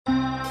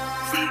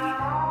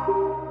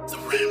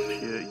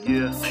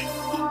Yeah.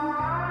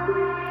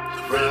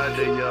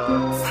 Friday,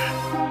 y'all.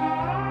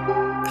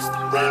 It's the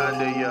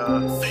Friday,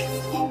 y'all.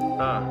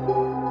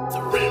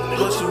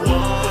 What you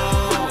want,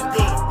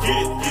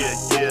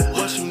 yeah.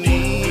 What you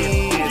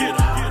need,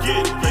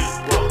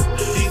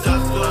 These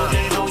obstacles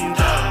can't hold you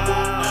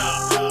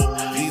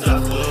down. These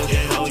obstacles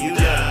can't hold you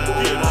down.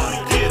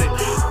 Get it.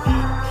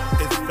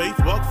 It's Faith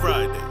Walk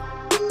Friday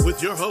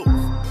with your host,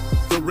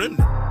 The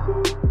Remnant.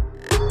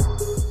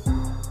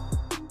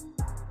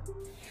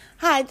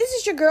 Hi, this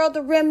is your girl,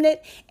 The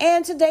Remnant,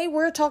 and today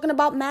we're talking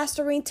about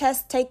mastering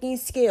test-taking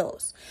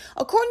skills.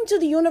 According to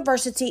the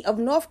University of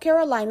North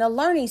Carolina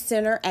Learning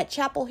Center at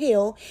Chapel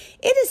Hill,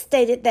 it is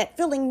stated that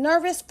feeling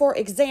nervous for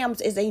exams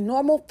is a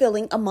normal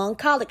feeling among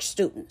college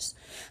students.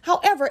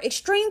 However,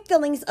 extreme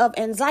feelings of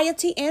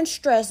anxiety and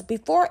stress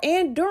before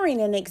and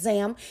during an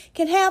exam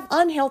can have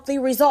unhealthy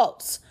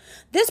results.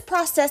 This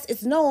process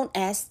is known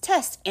as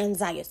test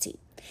anxiety.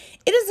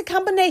 It is a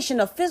combination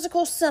of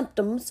physical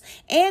symptoms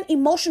and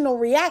emotional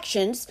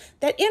reactions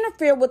that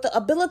interfere with the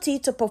ability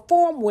to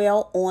perform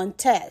well on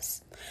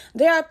tests.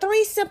 There are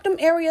 3 symptom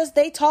areas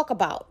they talk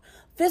about: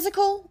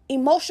 physical,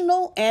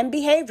 emotional, and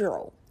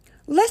behavioral.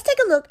 Let's take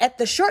a look at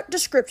the short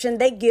description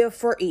they give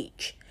for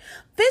each.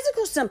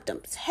 Physical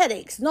symptoms: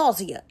 headaches,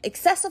 nausea,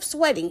 excessive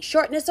sweating,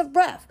 shortness of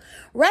breath,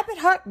 rapid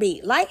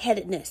heartbeat,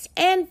 lightheadedness,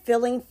 and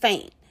feeling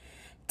faint.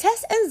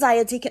 Test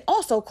anxiety can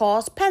also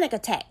cause panic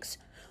attacks,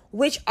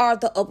 which are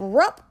the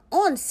abrupt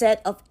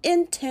onset of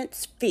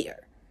intense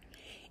fear.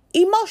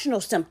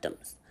 Emotional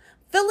symptoms: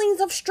 feelings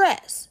of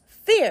stress,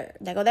 fear,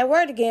 there go that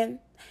word again,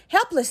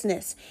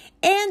 helplessness,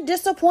 and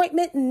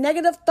disappointment,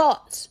 negative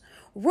thoughts,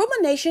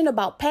 rumination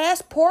about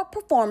past poor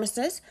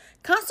performances,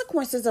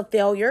 consequences of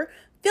failure,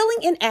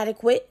 feeling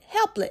inadequate,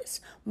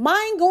 helpless,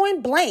 mind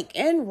going blank,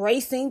 and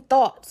racing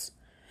thoughts.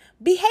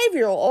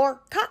 Behavioral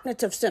or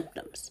cognitive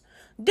symptoms: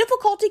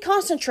 difficulty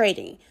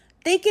concentrating,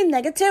 thinking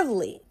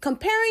negatively,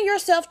 comparing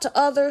yourself to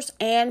others,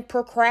 and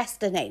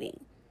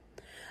procrastinating.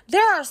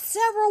 There are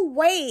several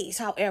ways,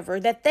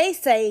 however, that they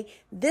say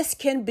this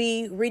can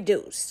be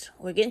reduced.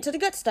 We're getting to the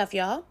good stuff,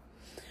 y'all.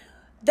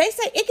 They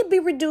say it can be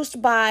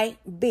reduced by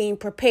being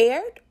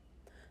prepared,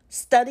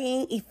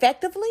 studying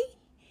effectively,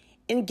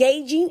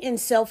 engaging in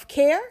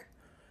self-care,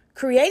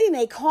 creating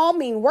a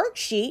calming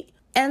worksheet,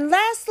 and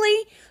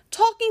lastly,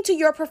 talking to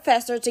your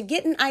professor to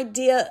get an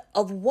idea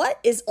of what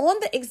is on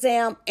the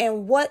exam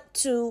and what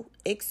to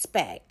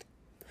expect.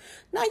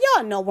 Now,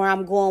 y'all know where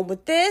I'm going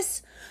with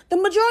this. The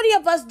majority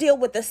of us deal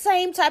with the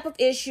same type of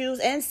issues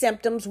and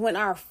symptoms when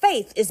our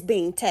faith is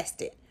being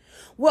tested.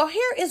 Well,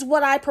 here is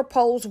what I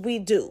propose we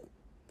do.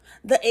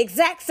 The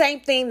exact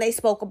same thing they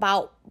spoke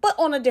about, but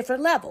on a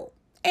different level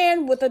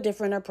and with a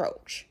different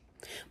approach.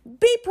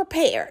 Be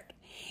prepared.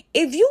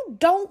 If you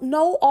don't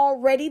know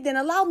already, then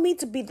allow me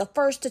to be the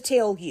first to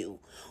tell you.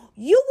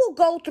 You will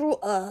go through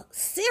a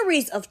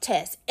series of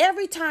tests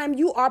every time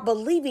you are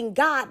believing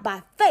God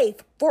by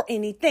faith for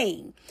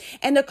anything.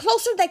 And the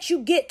closer that you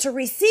get to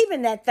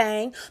receiving that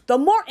thing, the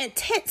more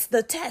intense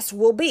the test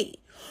will be.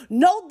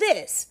 Know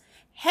this.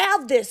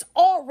 Have this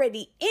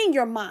already in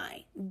your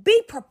mind.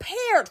 Be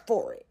prepared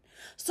for it.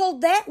 So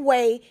that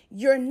way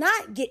you're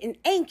not getting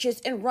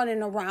anxious and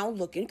running around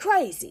looking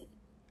crazy.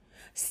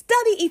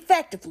 Study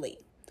effectively.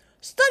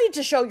 Study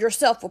to show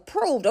yourself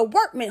approved, a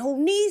workman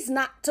who needs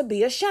not to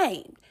be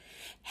ashamed.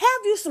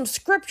 Have you some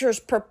scriptures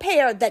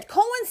prepared that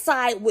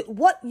coincide with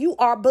what you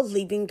are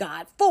believing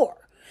God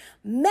for?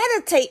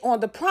 Meditate on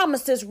the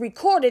promises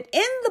recorded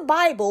in the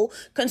Bible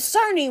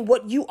concerning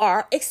what you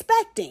are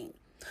expecting.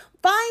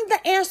 Find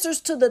the answers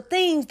to the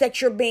things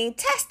that you're being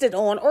tested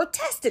on or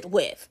tested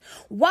with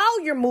while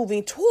you're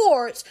moving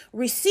towards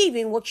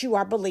receiving what you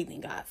are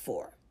believing God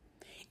for.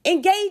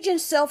 Engage in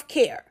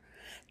self-care.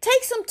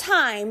 Take some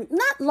time,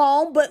 not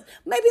long, but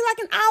maybe like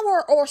an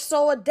hour or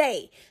so a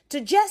day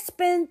to just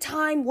spend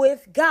time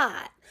with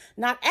God,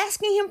 not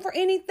asking Him for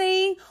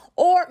anything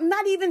or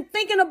not even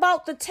thinking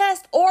about the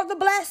test or the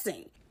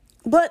blessing,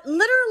 but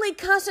literally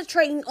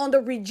concentrating on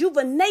the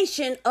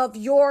rejuvenation of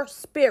your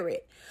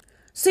spirit.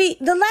 See,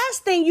 the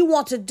last thing you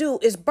want to do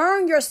is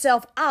burn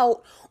yourself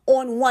out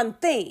on one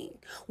thing,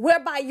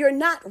 whereby you're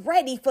not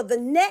ready for the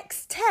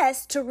next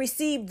test to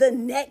receive the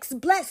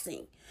next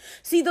blessing.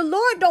 See, the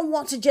Lord don't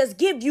want to just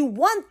give you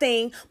one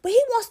thing, but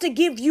He wants to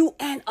give you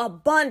an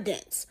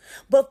abundance.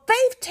 But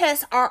faith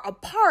tests are a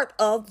part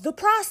of the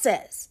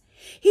process.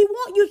 He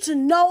wants you to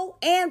know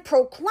and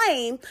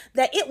proclaim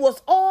that it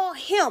was all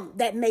Him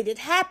that made it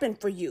happen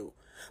for you.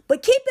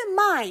 But keep in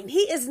mind,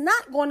 He is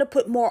not going to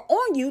put more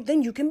on you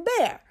than you can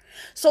bear.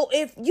 So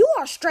if you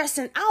are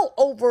stressing out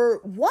over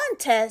one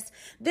test,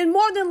 then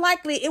more than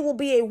likely it will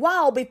be a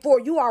while before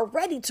you are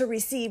ready to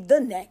receive the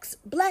next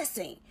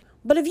blessing.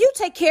 But if you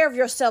take care of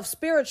yourself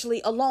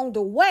spiritually along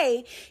the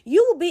way,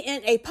 you will be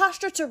in a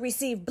posture to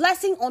receive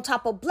blessing on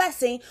top of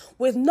blessing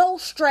with no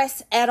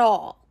stress at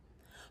all.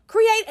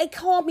 Create a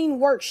calming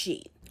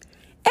worksheet.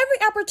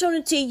 Every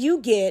opportunity you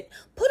get,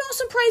 put on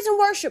some praise and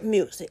worship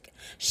music.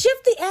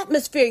 Shift the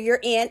atmosphere you're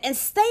in and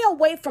stay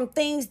away from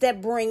things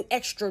that bring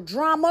extra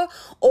drama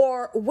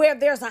or where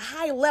there's a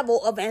high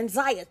level of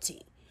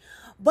anxiety.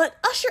 But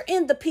usher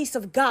in the peace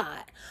of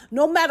God,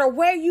 no matter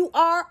where you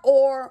are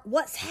or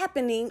what's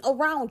happening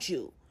around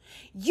you.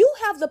 You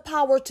have the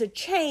power to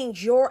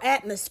change your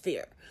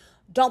atmosphere.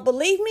 Don't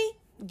believe me?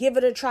 Give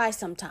it a try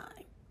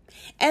sometime.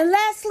 And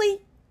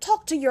lastly,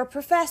 talk to your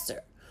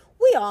professor.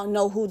 We all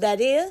know who that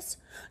is.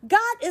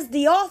 God is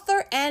the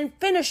author and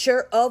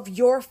finisher of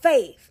your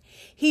faith.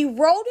 He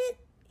wrote it,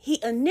 He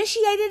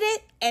initiated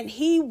it, and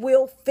He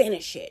will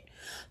finish it.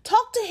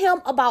 Talk to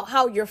Him about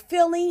how you're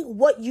feeling,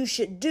 what you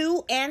should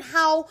do, and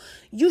how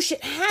you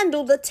should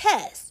handle the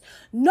test.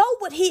 Know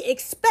what He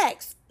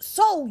expects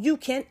so you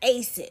can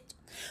ace it.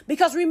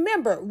 Because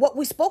remember what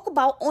we spoke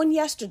about on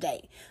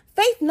yesterday.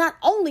 Faith not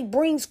only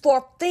brings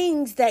forth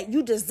things that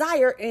you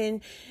desire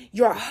in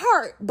your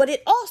heart, but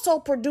it also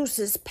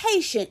produces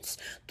patience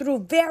through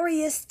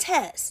various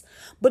tests.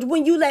 But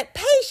when you let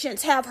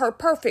patience have her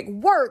perfect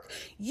work,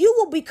 you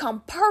will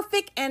become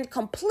perfect and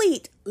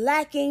complete,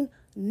 lacking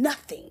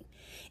nothing.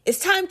 It's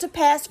time to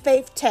pass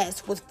faith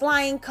tests with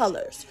flying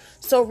colors.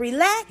 So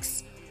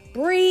relax,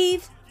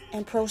 breathe,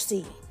 and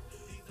proceed.